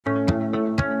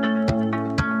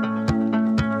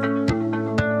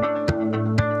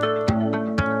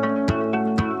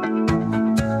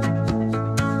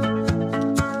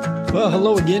Well,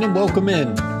 hello again and welcome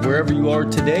in, wherever you are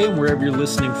today and wherever you're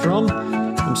listening from.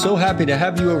 I'm so happy to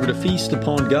have you over to feast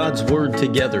upon God's Word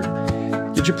together.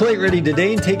 Get your plate ready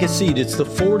today and take a seat. It's the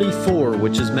 44,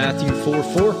 which is Matthew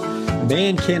 4:4.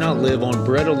 Man cannot live on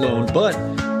bread alone, but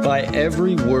by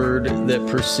every word that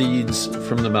proceeds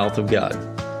from the mouth of God.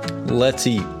 Let's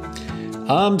eat.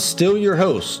 I'm still your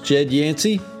host, Jed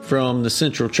Yancey, from the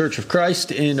Central Church of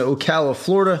Christ in Ocala,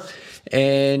 Florida.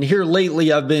 And here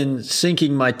lately, I've been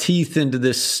sinking my teeth into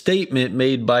this statement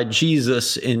made by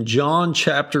Jesus in John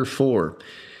chapter 4,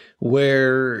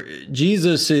 where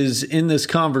Jesus is in this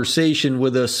conversation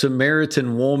with a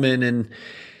Samaritan woman and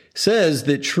says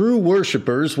that true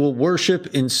worshipers will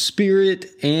worship in spirit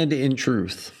and in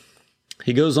truth.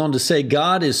 He goes on to say,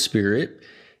 God is spirit,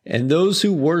 and those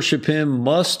who worship him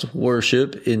must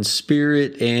worship in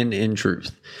spirit and in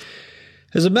truth.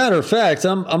 As a matter of fact,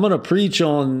 I'm going to preach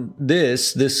on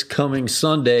this coming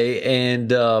Sunday,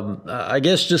 and I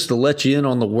guess just to let you in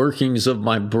on the workings of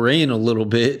my brain a little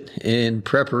bit in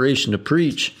preparation to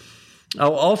preach,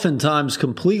 I'll oftentimes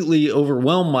completely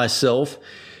overwhelm myself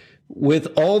with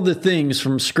all the things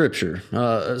from Scripture,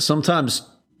 sometimes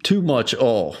too much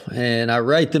all, and I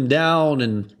write them down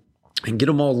and get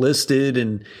them all listed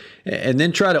and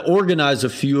then try to organize a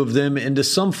few of them into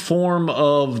some form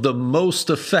of the most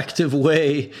effective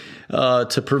way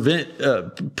to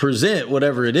present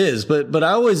whatever it is. But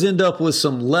I always end up with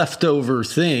some leftover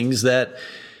things that,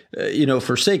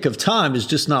 for sake of time, is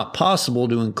just not possible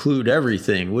to include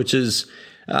everything, which is,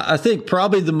 I think,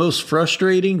 probably the most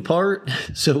frustrating part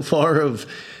so far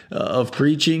of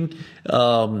preaching,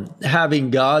 having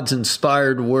God's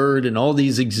inspired word and all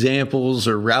these examples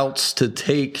or routes to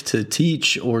take to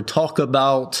teach or talk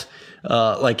about,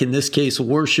 like in this case,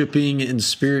 worshiping in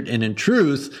spirit and in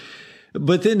truth,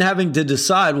 but then having to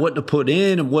decide what to put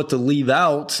in and what to leave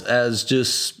out as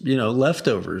just,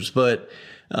 leftovers. But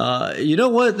you know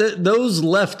what? Those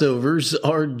leftovers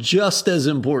are just as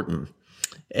important.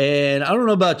 And I don't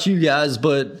know about you guys,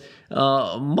 but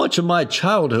much of my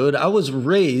childhood, I was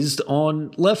raised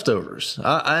on leftovers.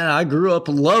 I grew up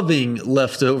loving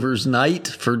leftovers night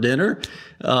for dinner,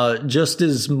 just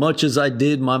as much as I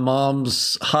did my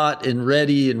mom's hot and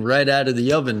ready and right out of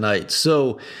the oven night.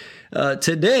 So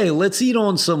today, let's eat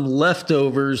on some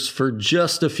leftovers for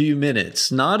just a few minutes,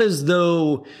 not as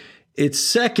though it's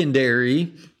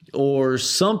secondary or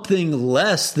something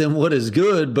less than what is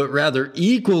good, but rather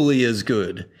equally as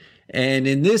good. And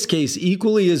in this case,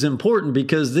 equally as important,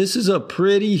 because this is a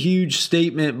pretty huge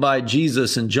statement by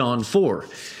Jesus in John 4.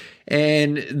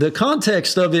 And the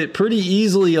context of it, pretty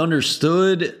easily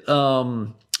understood,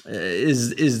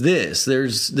 is this.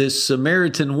 There's this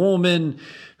Samaritan woman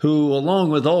who, along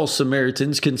with all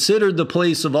Samaritans, considered the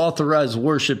place of authorized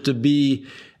worship to be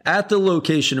at the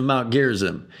location of Mount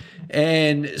Gerizim.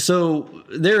 And so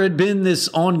there had been this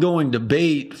ongoing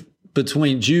debate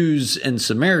between Jews and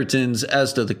Samaritans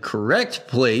as to the correct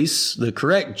place, the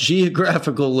correct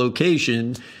geographical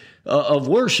location of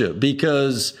worship,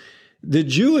 because the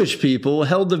Jewish people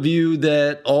held the view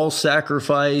that all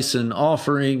sacrifice and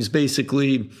offerings,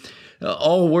 basically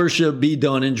all worship, be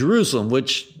done in Jerusalem,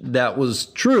 which that was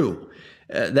true.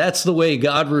 That's the way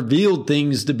God revealed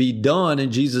things to be done,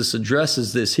 and Jesus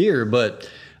addresses this here. But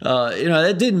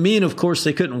that didn't mean, of course,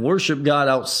 they couldn't worship God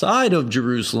outside of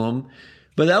Jerusalem.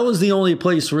 But that was the only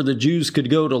place where the Jews could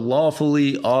go to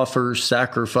lawfully offer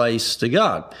sacrifice to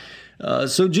God.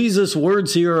 So Jesus'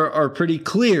 words here are pretty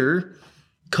clear,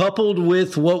 coupled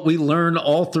with what we learn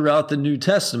all throughout the New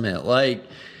Testament. Like,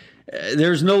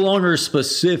 there's no longer a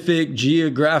specific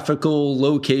geographical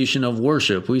location of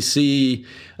worship. We see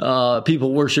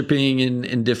people worshiping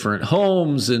in different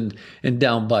homes and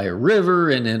down by a river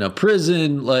and in a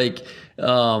prison, like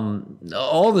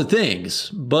all the things.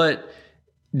 But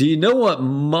do you know what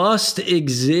must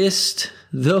exist,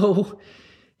 though,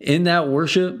 in that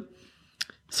worship?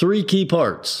 3 key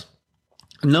parts.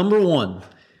 Number 1,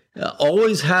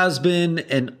 always has been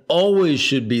and always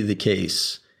should be the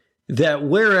case that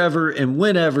wherever and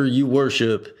whenever you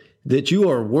worship, that you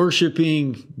are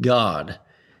worshiping God,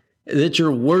 that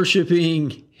you're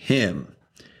worshiping him.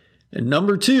 And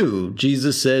number 2,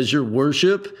 Jesus says your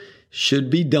worship should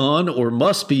be done or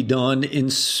must be done in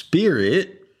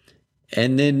spirit.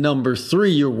 And then number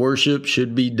 3, your worship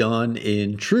should be done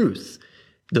in truth.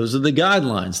 Those are the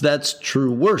guidelines. That's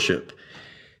true worship.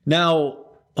 Now,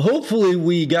 hopefully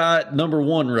we got number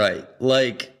 1 right.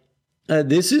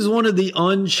 This is one of the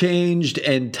unchanged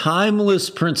and timeless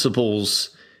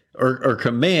principles or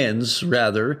commands,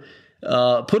 rather,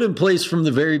 put in place from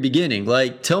the very beginning.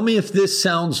 Tell me if this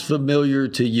sounds familiar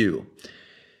to you.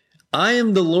 I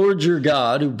am the Lord your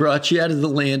God who brought you out of the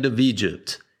land of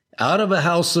Egypt. out of a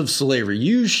house of slavery.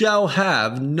 You shall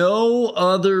have no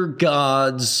other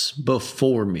gods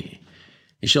before me.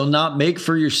 You shall not make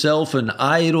for yourself an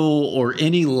idol or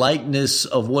any likeness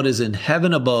of what is in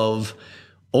heaven above,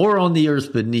 or on the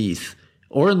earth beneath,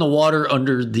 or in the water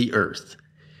under the earth.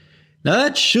 Now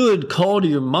that should call to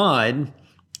your mind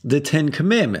the 10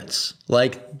 Commandments,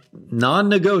 like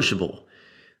non-negotiable,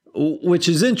 which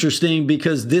is interesting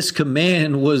because this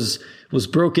command was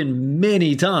broken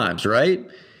many times, right?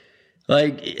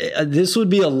 Like, this would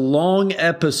be a long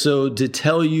episode to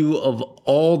tell you of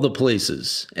all the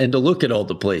places and to look at all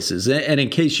the places. And in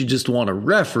case you just want a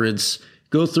reference,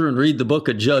 go through and read the book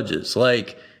of Judges.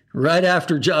 Like, right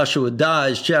after Joshua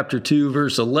dies, chapter 2,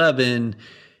 verse 11,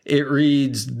 it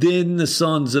reads, "Then the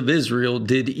sons of Israel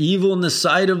did evil in the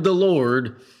sight of the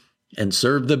Lord and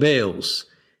served the Baals,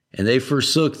 and they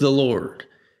forsook the Lord."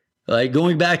 Like,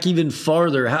 going back even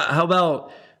farther, how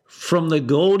about from the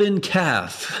golden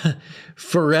calf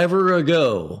forever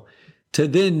ago to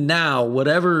then now,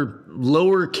 whatever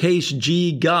lowercase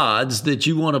g gods that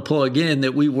you want to plug in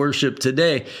that we worship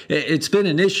today, it's been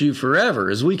an issue forever.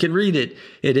 As we can read it,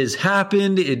 it has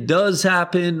happened, it does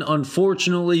happen,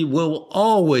 unfortunately will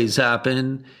always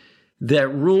happen, that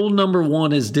rule number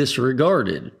one is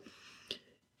disregarded.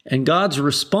 And God's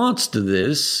response to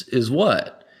this is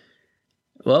what?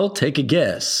 Well, take a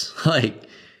guess. Like,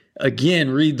 again,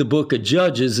 read the book of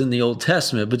Judges in the Old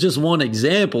Testament, but just one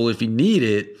example, if you need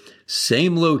it,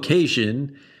 same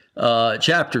location,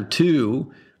 chapter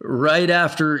 2, right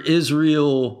after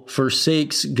Israel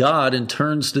forsakes God and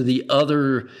turns to the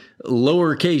other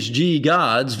lowercase g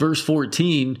gods, verse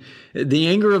 14, the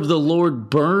anger of the Lord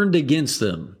burned against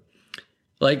them.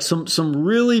 Like, some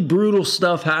really brutal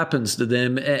stuff happens to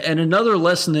them. And another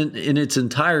lesson in its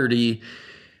entirety,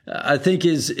 I think,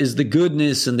 is the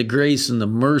goodness and the grace and the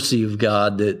mercy of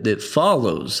God that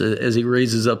follows as he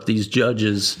raises up these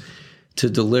judges to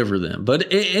deliver them. But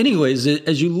anyways,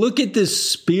 as you look at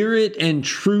this spirit and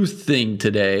truth thing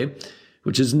today,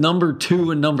 which is number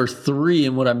 2 and number 3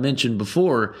 in what I mentioned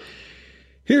before,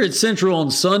 here at Central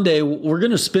on Sunday, we're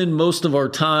going to spend most of our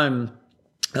time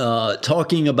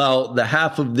talking about the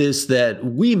half of this that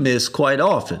we miss quite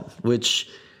often, which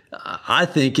I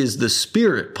think is the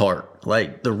spirit part,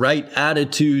 like the right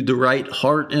attitude, the right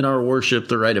heart in our worship,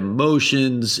 the right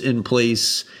emotions in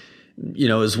place,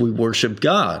 as we worship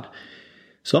God.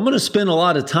 So I'm going to spend a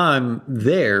lot of time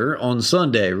there on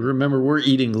Sunday. Remember, we're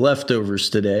eating leftovers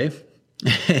today.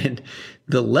 And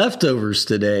the leftovers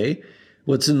today,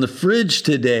 what's in the fridge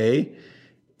today,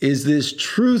 is this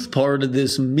truth part of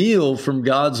this meal from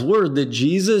God's word that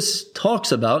Jesus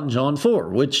talks about in John 4,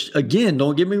 which, again,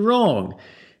 don't get me wrong.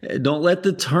 Don't let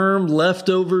the term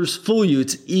leftovers fool you.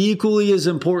 It's equally as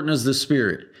important as the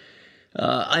Spirit.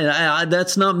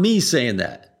 That's not me saying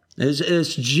that.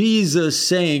 It's Jesus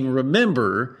saying,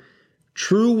 remember,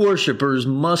 true worshipers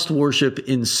must worship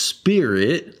in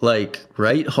spirit, like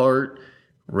right heart,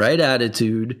 right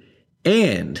attitude,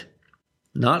 and,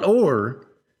 not or,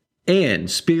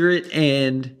 and, spirit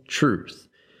and truth.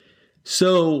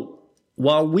 So,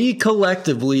 while we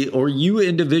collectively or you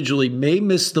individually may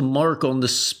miss the mark on the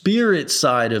spirit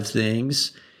side of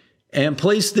things and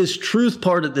place this truth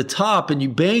part at the top, and you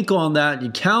bank on that and you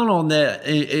count on that,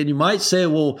 and you might say,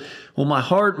 well, my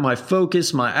heart, my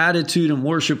focus, my attitude and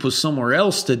worship was somewhere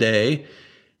else today.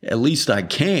 At least I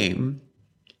came.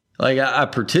 Like, I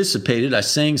participated. I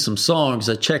sang some songs.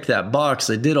 I checked that box.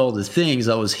 I did all the things.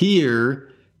 I was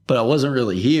here, but I wasn't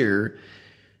really here.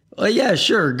 Well, yeah,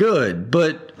 sure, good.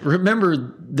 But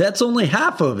remember, that's only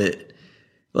half of it.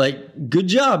 Like, good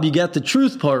job, you got the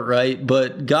truth part right,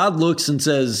 but God looks and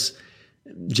says,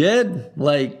 Jed,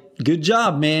 like, good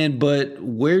job, man, but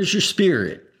where's your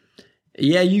spirit?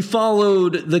 Yeah, you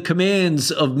followed the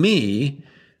commands of me,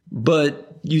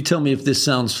 but you tell me if this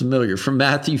sounds familiar. From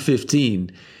Matthew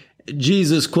 15,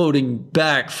 Jesus, quoting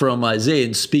back from Isaiah,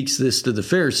 and speaks this to the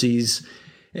Pharisees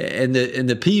and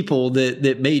the people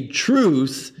that made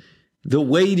truth the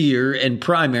weightier and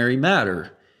primary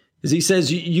matter. As he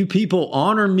says, you people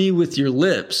honor me with your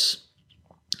lips,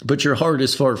 but your heart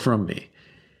is far from me.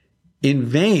 In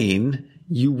vain,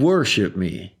 you worship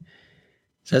me.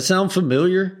 Does that sound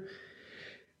familiar?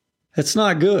 That's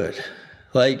not good.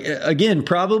 Like, again,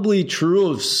 probably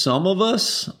true of some of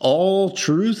us, all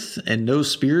truth and no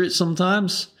spirit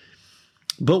sometimes.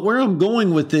 But where I'm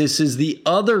going with this is the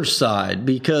other side,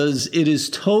 because it is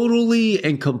totally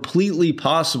and completely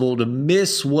possible to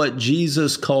miss what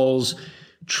Jesus calls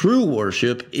true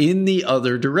worship in the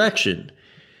other direction.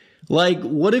 Like,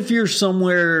 what if you're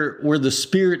somewhere where the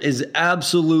Spirit is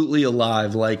absolutely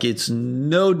alive, like it's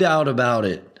no doubt about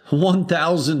it,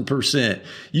 1000%.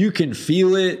 You can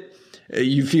feel it.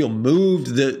 You feel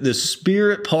moved. The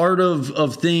spirit part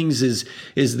of things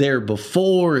is there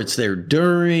before, it's there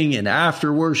during and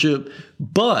after worship.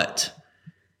 But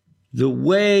the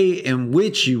way in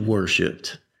which you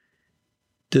worshiped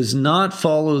does not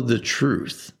follow the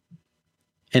truth.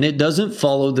 And it doesn't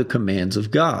follow the commands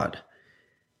of God.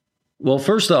 Well,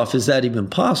 first off, is that even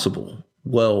possible?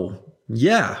 Well,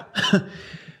 yeah.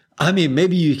 I mean,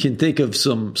 maybe you can think of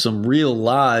some real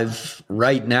live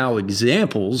right now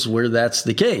examples where that's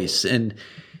the case. And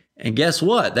guess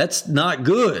what? That's not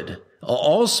good.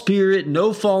 All spirit,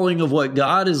 no following of what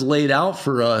God has laid out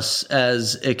for us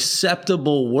as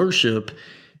acceptable worship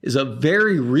is a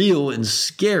very real and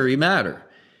scary matter.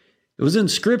 It was in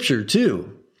Scripture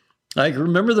too. Like,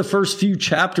 remember the first few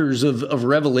chapters of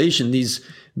Revelation, these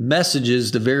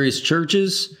messages to various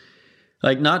churches?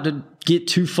 Like, not to get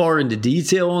too far into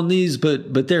detail on these,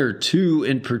 but there are two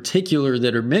in particular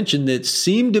that are mentioned that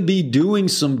seem to be doing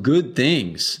some good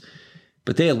things,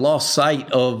 but they had lost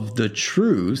sight of the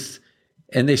truth,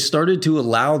 and they started to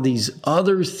allow these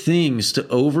other things to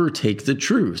overtake the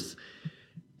truth.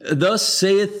 Thus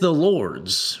saith the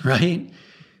Lord's, right?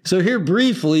 So here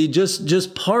briefly,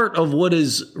 just part of what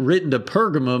is written to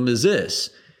Pergamum is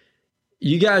this.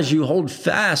 You guys, you hold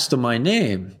fast to my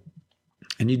name,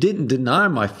 and you didn't deny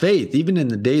my faith, even in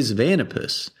the days of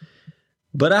Antipas.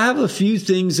 But I have a few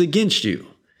things against you.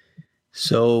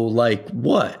 So, like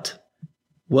what?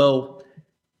 Well,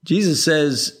 Jesus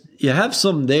says, you have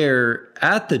some there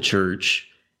at the church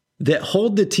that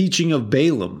hold the teaching of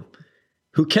Balaam,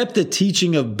 who kept the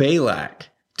teaching of Balak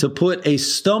to put a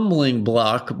stumbling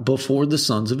block before the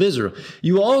sons of Israel.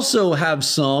 You also have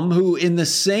some who, in the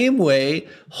same way,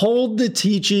 hold the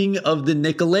teaching of the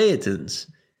Nicolaitans.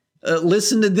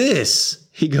 Listen to this,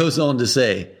 he goes on to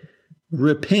say,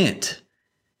 repent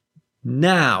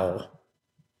now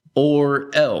or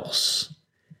else.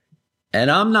 And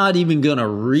I'm not even going to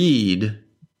read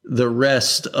the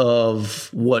rest of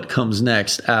what comes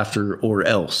next after or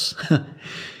else.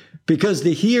 Because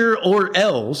the here or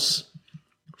else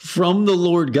from the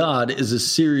Lord God is a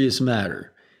serious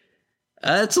matter.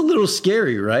 That's a little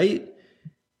scary, right?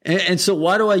 And so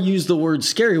why do I use the word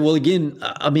scary? Well, again,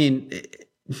 I mean,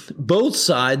 both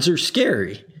sides are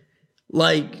scary.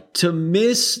 Like, to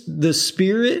miss the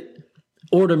spirit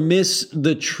or to miss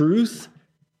the truth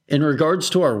in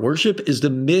regards to our worship is to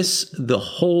miss the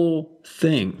whole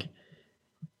thing.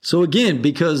 So again,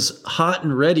 because hot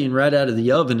and ready and right out of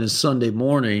the oven is Sunday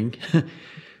morning,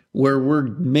 where we're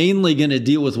mainly going to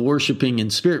deal with worshiping in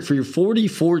spirit. For your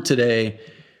 44 today,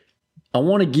 I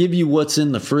want to give you what's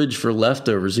in the fridge for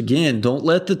leftovers. Again, don't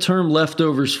let the term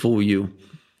leftovers fool you.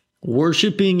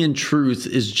 Worshiping in truth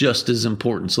is just as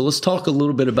important. So let's talk a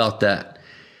little bit about that.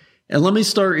 And let me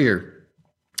start here.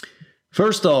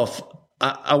 First off,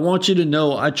 I want you to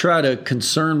know I try to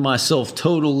concern myself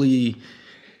totally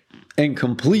and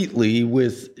completely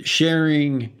with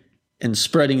sharing and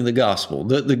spreading the gospel,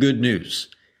 the good news.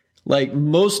 Like,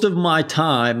 most of my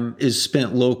time is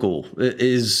spent local,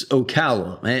 is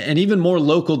Ocala. And even more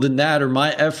local than that are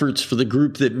my efforts for the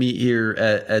group that meet here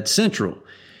at Central.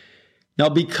 Now,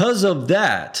 because of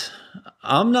that,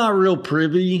 I'm not real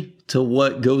privy to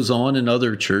what goes on in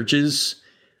other churches.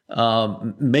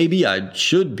 Maybe I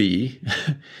should be.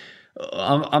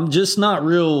 I'm just not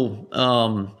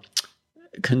real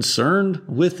concerned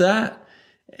with that,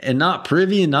 and not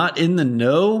privy and not in the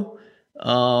know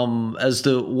as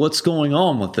to what's going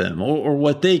on with them or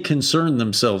what they concern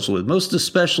themselves with, most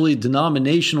especially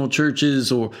denominational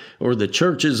churches or the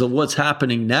churches of what's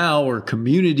happening now, or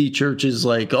community churches,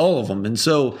 like all of them. And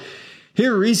so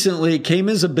here recently, it came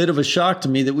as a bit of a shock to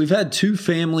me that we've had two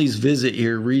families visit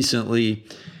here recently.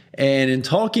 And in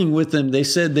talking with them, they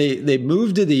said they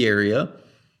moved to the area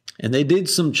and they did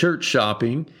some church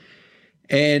shopping.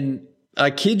 And I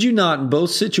kid you not, in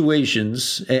both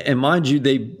situations, and mind you,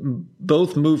 they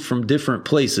both moved from different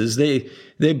places.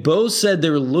 They both said they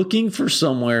were looking for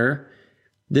somewhere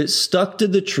that stuck to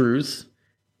the truth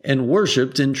and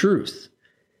worshiped in truth.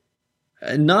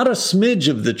 Not a smidge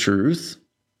of the truth,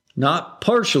 not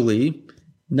partially,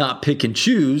 not pick and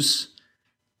choose,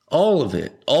 all of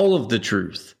it, all of the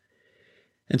truth.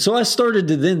 And so I started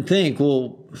to then think,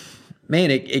 well,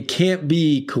 man, it can't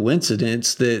be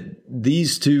coincidence that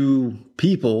these two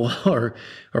people are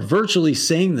virtually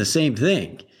saying the same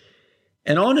thing.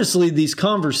 And honestly, these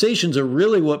conversations are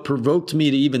really what provoked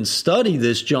me to even study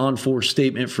this John 4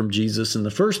 statement from Jesus in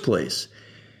the first place.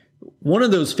 One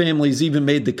of those families even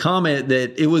made the comment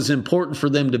that it was important for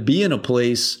them to be in a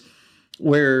place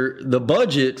where the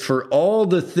budget for all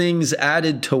the things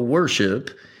added to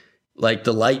worship like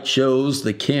the light shows,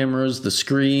 the cameras, the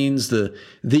screens,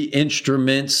 the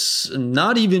instruments,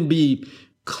 not even be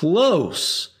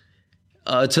close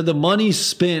to the money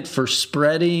spent for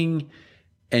spreading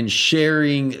and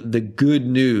sharing the good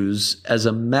news as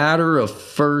a matter of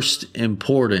first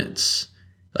importance.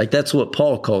 Like that's what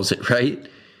Paul calls it, right?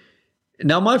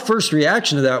 Now, my first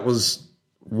reaction to that was,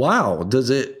 wow, does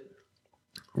it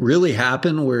really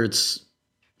happen where it's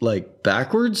like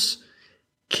backwards?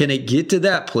 Can it get to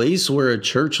that place where a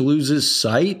church loses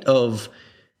sight of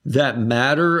that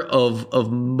matter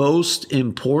of most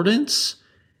importance?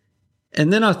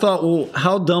 And then I thought, well,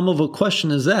 how dumb of a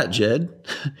question is that, Jed?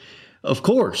 Of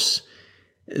course,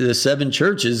 the 7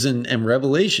 churches in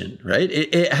Revelation, right?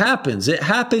 It happens. It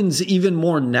happens even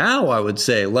more now, I would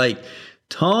say, like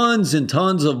tons and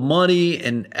tons of money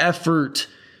and effort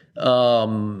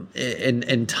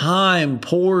and time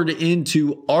poured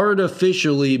into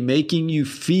artificially making you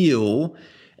feel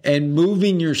and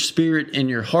moving your spirit and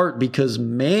your heart because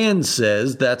man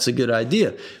says that's a good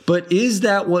idea. But is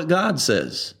that what God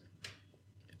says?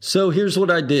 So here's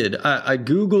what I did. I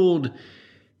Googled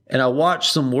and I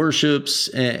watched some worships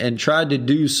and tried to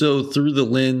do so through the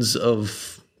lens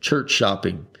of church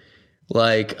shopping.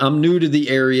 Like, I'm new to the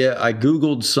area. I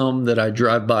Googled some that I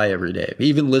drive by every day,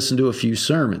 even listened to a few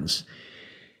sermons,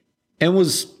 and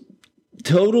was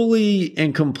totally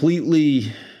and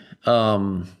completely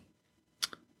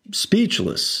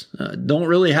speechless. Don't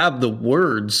really have the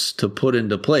words to put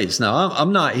into place. Now,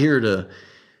 I'm not here to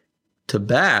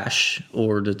bash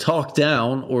or to talk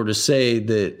down or to say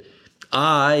that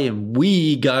I and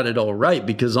we got it all right,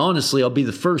 because honestly, I'll be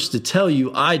the first to tell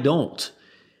you I don't.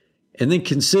 And then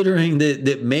considering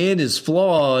that man is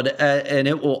flawed, and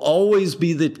it will always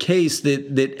be the case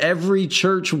that every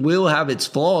church will have its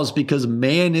flaws because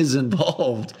man is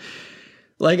involved.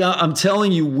 Like I'm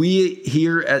telling you, we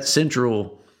here at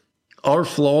Central, our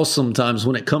flaw sometimes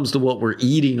when it comes to what we're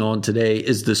eating on today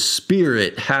is the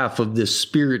spirit half of this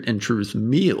spirit and truth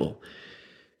meal.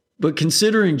 But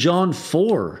considering John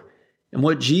 4 and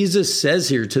what Jesus says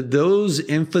here to those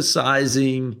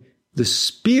emphasizing the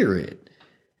spirit,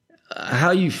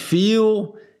 how you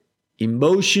feel,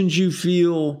 emotions you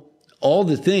feel, all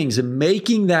the things, and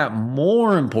making that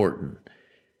more important.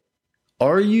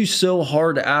 Are you so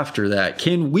hard after that?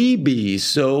 Can we be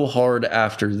so hard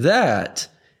after that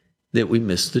we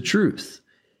miss the truth?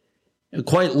 And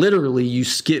quite literally, you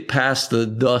skip past the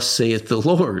thus saith the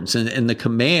Lord and the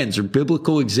commands or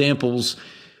biblical examples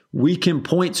we can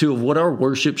point to of what our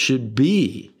worship should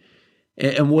be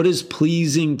and what is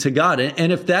pleasing to God.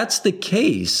 And if that's the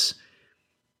case,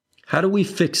 how do we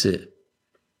fix it?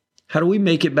 How do we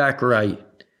make it back right?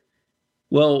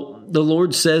 Well, the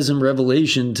Lord says in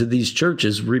Revelation to these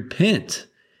churches, repent,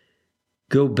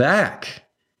 go back,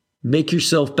 make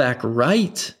yourself back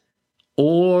right,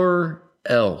 or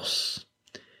else.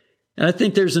 And I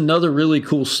think there's another really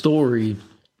cool story.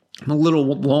 I'm a little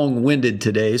long-winded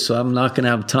today, so I'm not going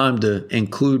to have time to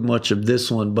include much of this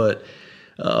one, but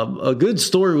a good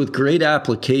story with great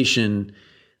application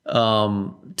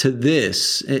to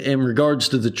this in regards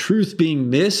to the truth being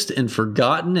missed and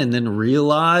forgotten and then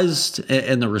realized,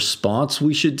 and the response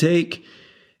we should take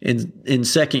in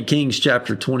 2 Kings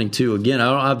chapter 22. Again, I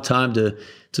don't have time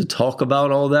to talk about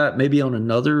all that. Maybe on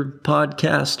another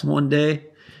podcast one day.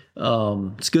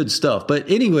 It's good stuff.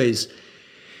 But anyways,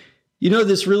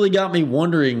 this really got me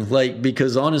wondering,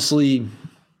 because honestly,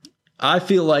 I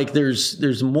feel like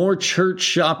there's more church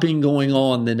shopping going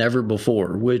on than ever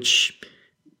before, which,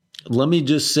 let me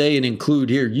just say and include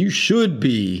here, you should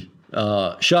be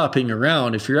shopping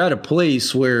around if you're at a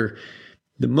place where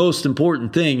the most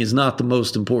important thing is not the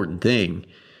most important thing.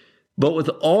 But with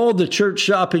all the church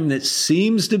shopping that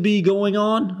seems to be going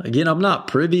on, again, I'm not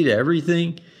privy to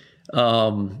everything.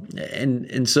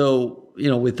 And so,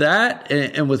 with that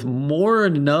and with more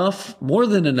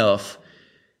than enough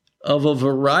of a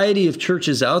variety of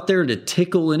churches out there to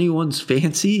tickle anyone's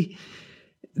fancy,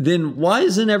 then why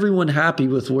isn't everyone happy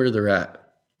with where they're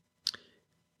at?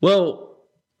 Well,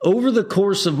 over the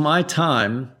course of my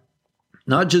time,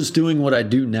 not just doing what I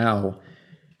do now,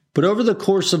 but over the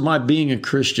course of my being a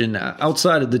Christian,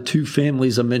 outside of the 2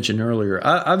 families I mentioned earlier,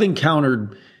 I've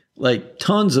encountered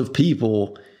tons of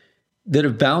people that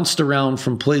have bounced around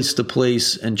from place to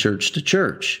place and church to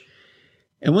church.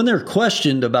 And when they're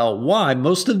questioned about why,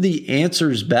 most of the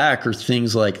answers back are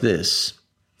things like this.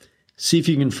 See if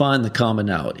you can find the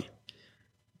commonality.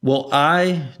 Well,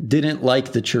 I didn't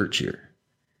like the church here.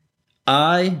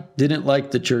 I didn't like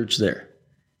the church there.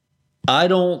 I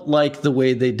don't like the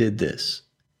way they did this.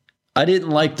 I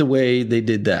didn't like the way they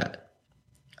did that.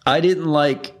 I didn't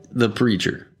like the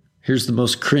preacher. Here's the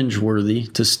most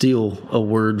cringeworthy, to steal a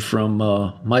word from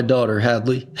my daughter,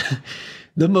 Hadley.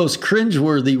 The most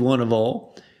cringeworthy one of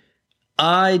all.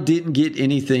 I didn't get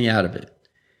anything out of it.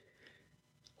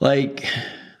 Like,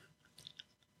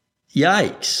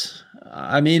 yikes.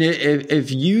 I mean,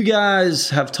 if you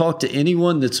guys have talked to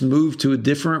anyone that's moved to a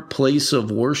different place of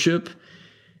worship,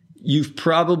 you've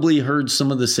probably heard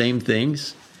some of the same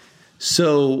things.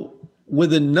 So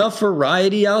with enough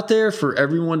variety out there for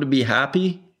everyone to be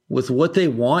happy with what they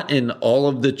want in all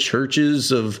of the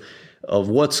churches of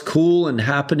what's cool and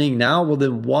happening now, well,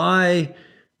 then why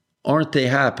aren't they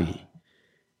happy?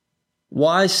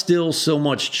 Why still so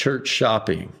much church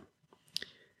shopping?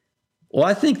 Well,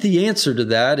 I think the answer to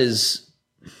that is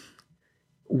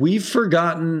we've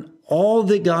forgotten all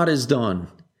that God has done,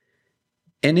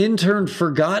 and in turn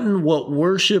forgotten what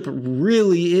worship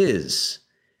really is.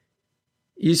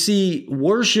 You see,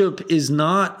 worship is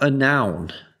not a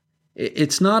noun.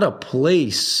 It's not a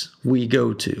place we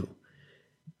go to.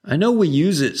 I know we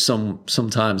use it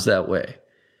sometimes that way.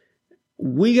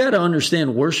 We got to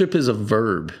understand worship is a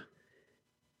verb.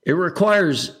 It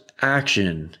requires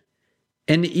action,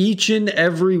 and each and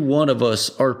every one of us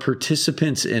are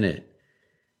participants in it.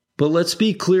 But let's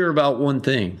be clear about one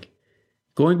thing.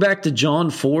 Going back to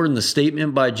John 4 and the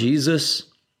statement by Jesus,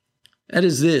 that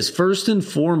is this: first and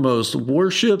foremost,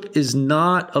 worship is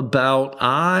not about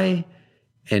I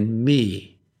and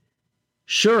me.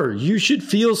 Sure, you should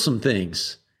feel some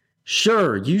things.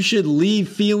 Sure, you should leave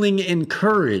feeling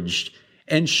encouraged.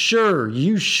 And sure,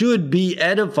 you should be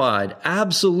edified.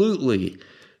 Absolutely.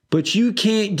 But you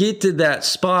can't get to that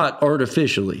spot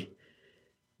artificially.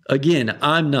 Again,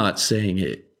 I'm not saying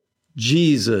it.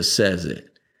 Jesus says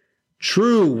it.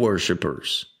 True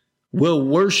worshipers will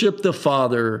worship the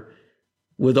Father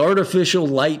with artificial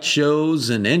light shows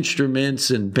and instruments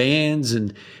and bands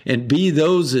and be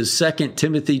those, as 2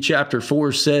 Timothy chapter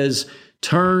 4 says,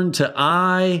 turn to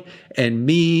I and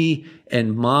me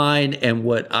and mine and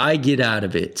what I get out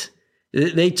of it.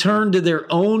 They turn to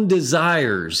their own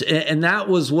desires, and that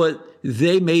was what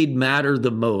they made matter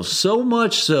the most. So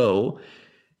much so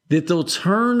that they'll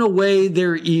turn away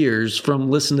their ears from,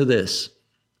 listen to this,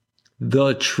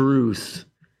 the truth.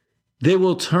 They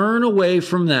will turn away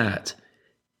from that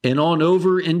and on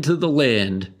over into the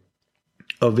land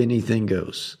of anything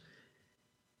goes.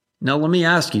 Now, let me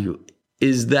ask you,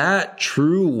 is that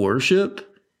true worship?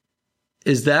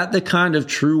 Is that the kind of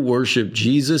true worship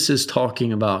Jesus is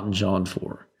talking about in John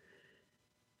 4?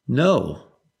 No.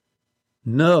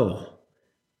 No.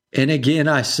 And again,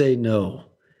 I say no.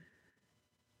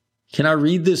 Can I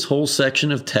read this whole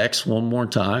section of text one more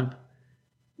time?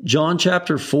 John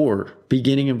chapter 4,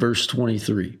 beginning in verse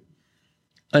 23.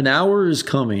 An hour is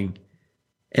coming,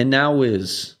 and now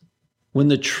is, when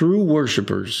the true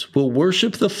worshipers will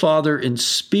worship the Father in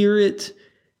spirit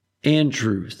and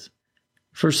truth.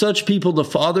 For such people, the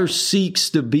Father seeks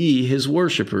to be his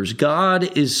worshipers.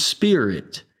 God is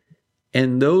spirit,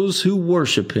 and those who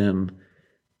worship him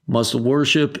must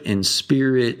worship in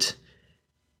spirit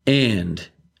and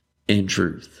in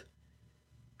truth.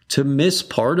 To miss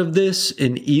part of this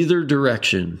in either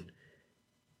direction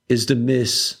is to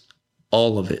miss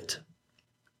all of it.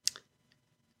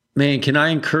 Man, can I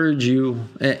encourage you,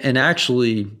 and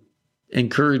actually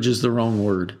encourage is the wrong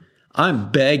word.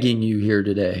 I'm begging you here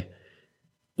today,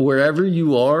 wherever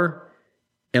you are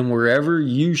and wherever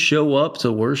you show up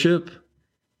to worship,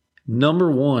 number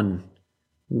one,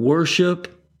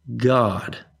 worship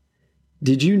God.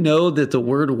 Did you know that the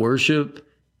word worship,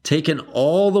 taken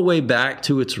all the way back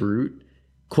to its root,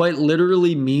 quite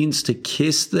literally means to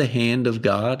kiss the hand of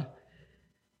God?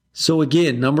 So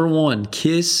again, number one,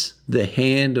 kiss the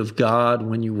hand of God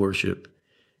when you worship.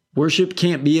 Worship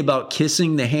can't be about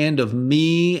kissing the hand of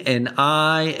me and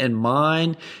I and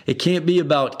mine. It can't be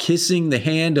about kissing the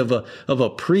hand of a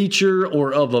preacher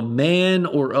or of a man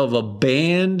or of a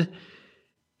band.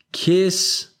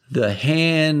 Kiss the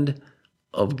hand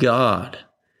of God.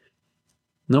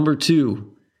 Number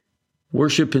two,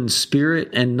 worship in spirit.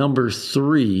 And number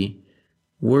three,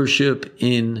 worship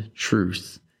in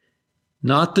truth.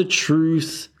 Not the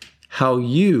truth how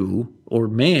you or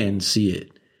man see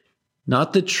it.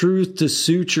 Not the truth to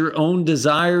suit your own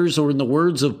desires, or in the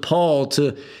words of Paul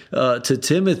to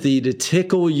Timothy, to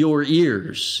tickle your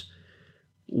ears.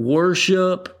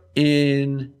 Worship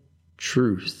in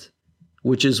truth,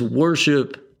 which is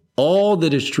worship all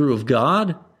that is true of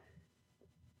God,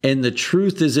 and the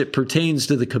truth as it pertains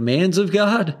to the commands of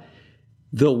God,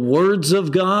 the words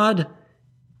of God,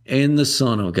 and the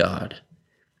Son of God.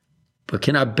 But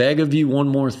can I beg of you one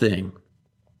more thing?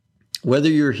 Whether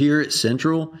you're here at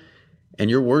Central and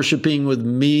you're worshiping with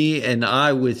me and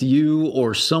I with you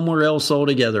or somewhere else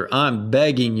altogether, I'm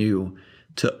begging you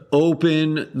to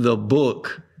open the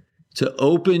book, to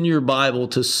open your Bible,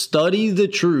 to study the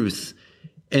truth,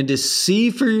 and to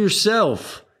see for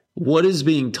yourself what is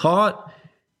being taught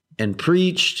and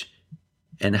preached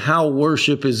and how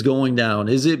worship is going down.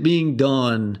 Is it being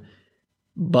done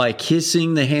by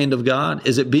kissing the hand of God?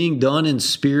 Is it being done in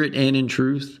spirit and in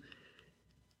truth?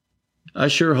 I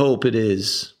sure hope it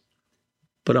is.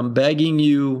 But I'm begging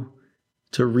you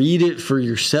to read it for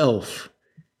yourself,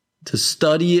 to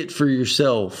study it for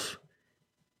yourself.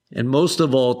 And most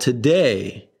of all,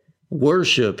 today,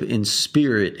 worship in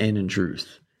spirit and in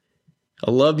truth.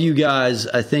 I love you guys.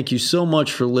 I thank you so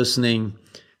much for listening.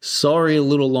 Sorry, a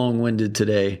little long-winded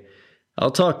today. I'll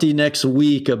talk to you next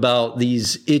week about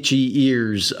these itchy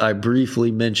ears I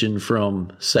briefly mentioned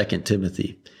from 2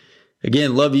 Timothy.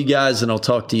 Again, love you guys, and I'll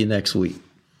talk to you next week.